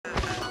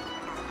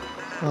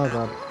Oh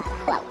god.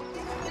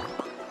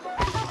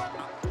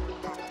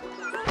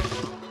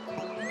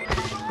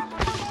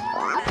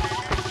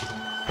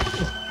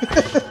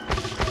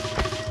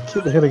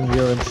 Keep hitting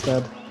you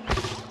instead.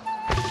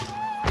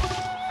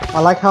 I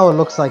like how it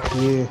looks like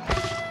you.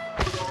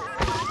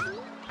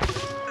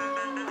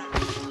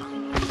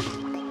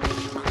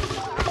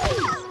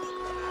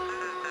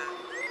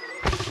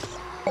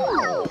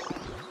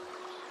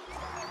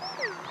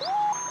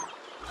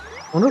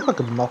 I wonder if I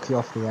could knock you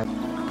off the edge.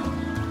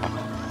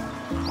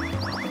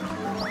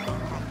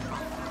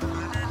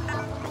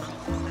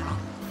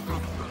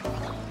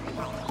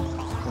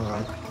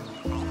 Alright.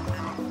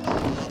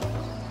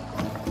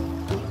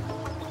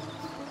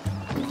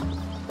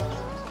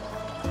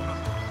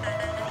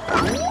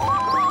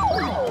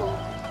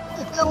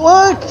 It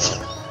worked!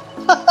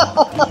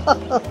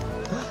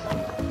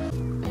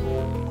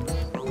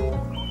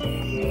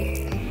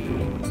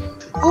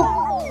 Oh!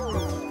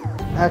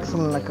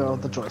 Excellent let go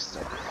of the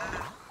joystick.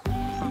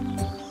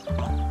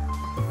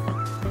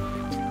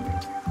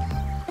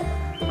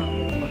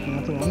 Looking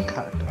at the wrong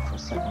character for a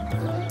second.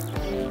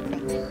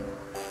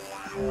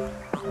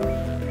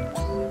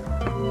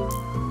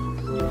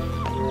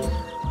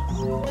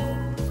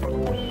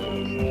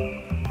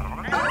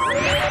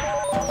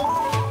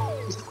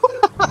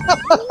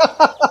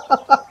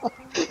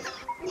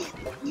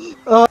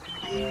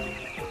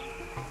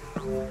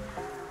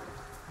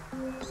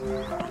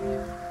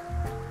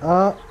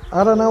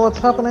 I don't know what's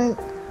happening.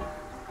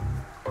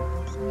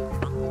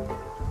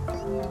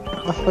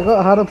 I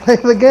forgot how to play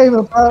the game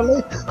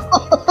apparently.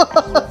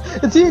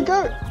 It's you,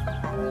 go!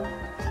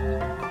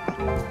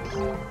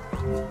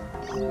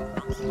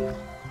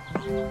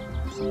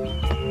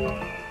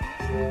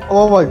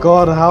 Oh my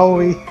god, how are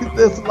we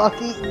this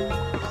lucky?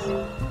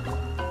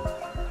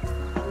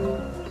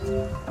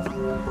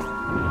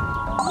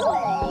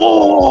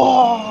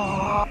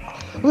 Oh!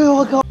 We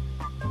all got.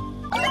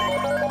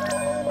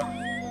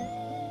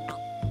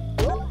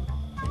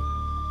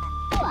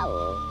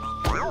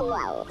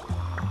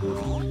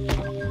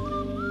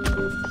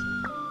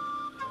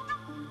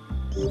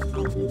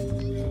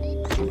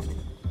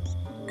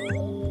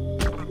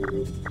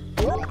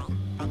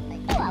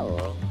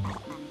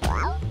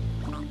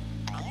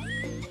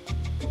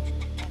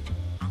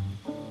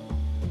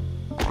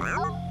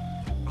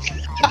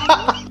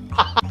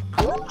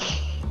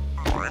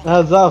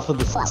 Hands out for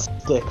the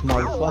stick,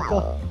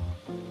 motherfucker.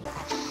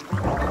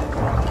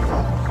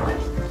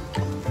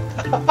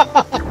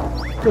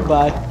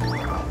 Goodbye.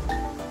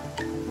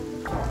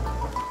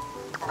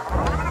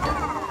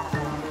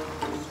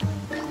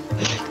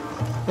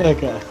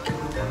 Okay.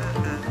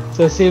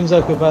 So it seems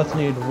like we both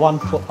need 1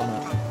 foot on it.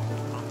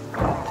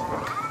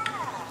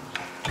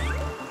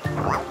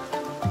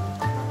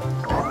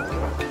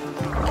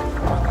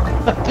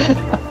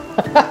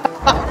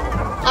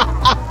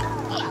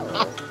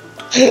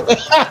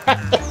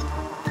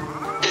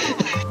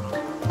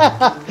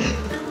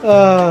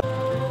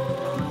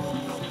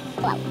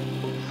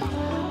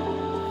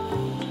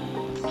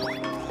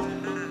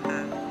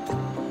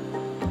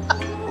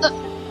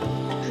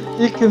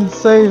 You can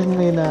save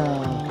me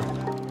now.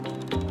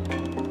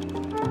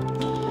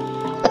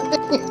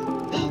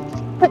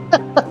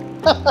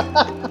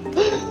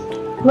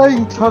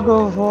 Playing tug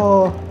of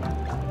war.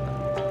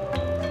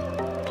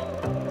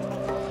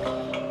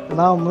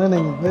 Now I'm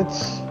winning,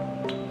 bitch.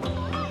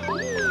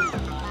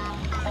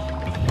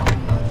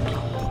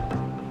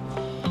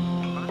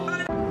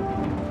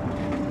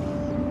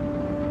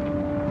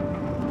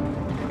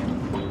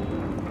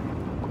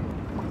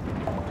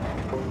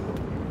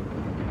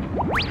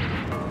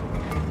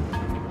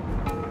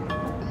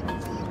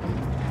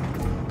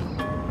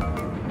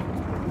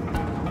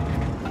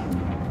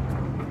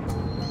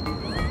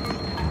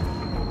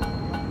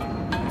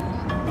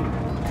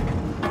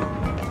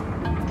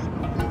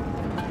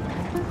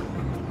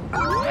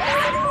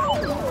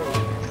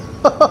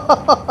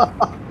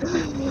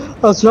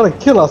 I was trying to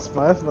kill us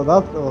both, but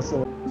that's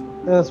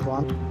awesome. There's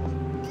one.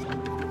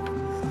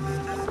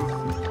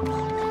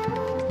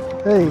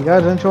 There you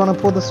go, don't you want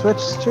to pull the switch,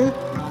 Stu?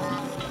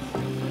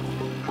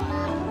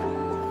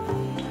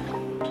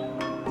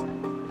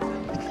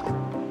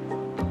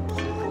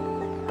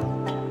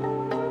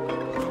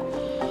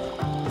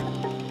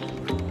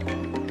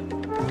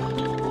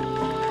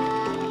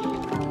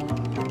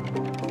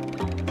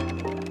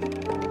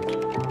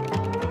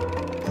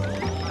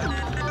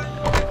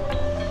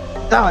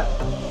 Damn it!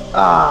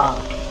 Ah!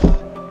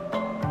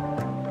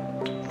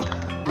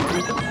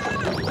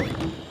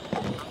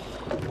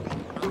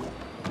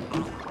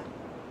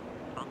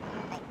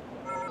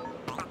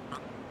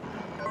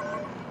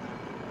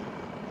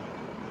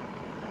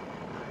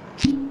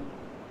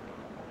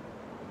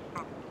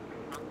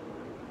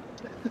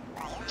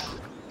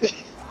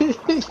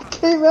 He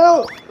came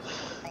out!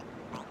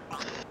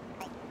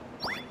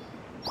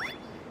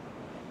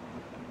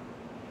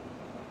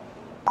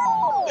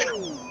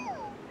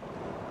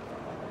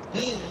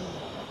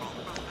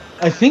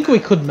 I think we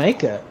could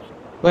make it.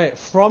 Wait,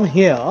 from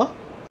here?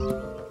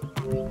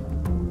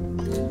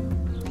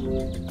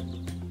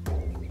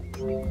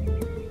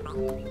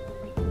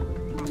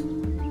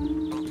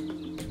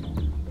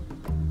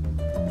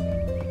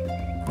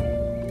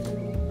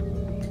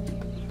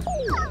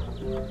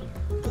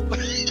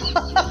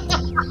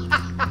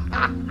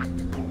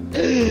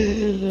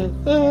 You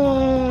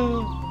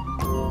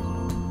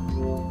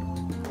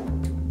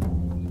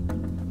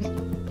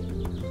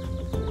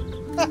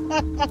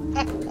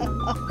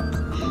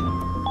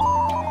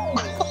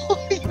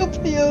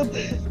appealed.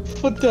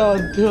 Put down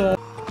to it.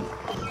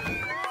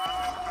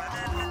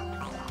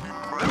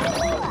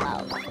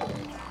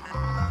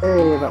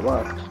 Hey, that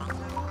worked.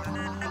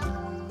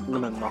 I'm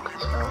gonna knock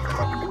this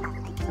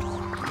out.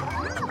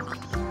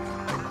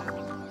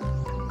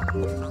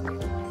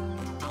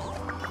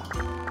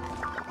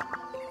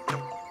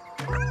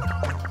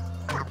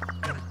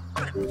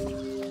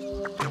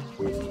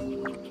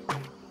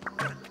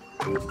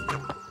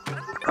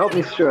 Help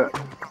me, Stuart.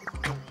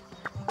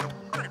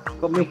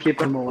 Help me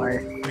keep him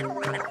away.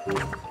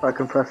 So I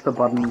can press the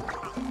button.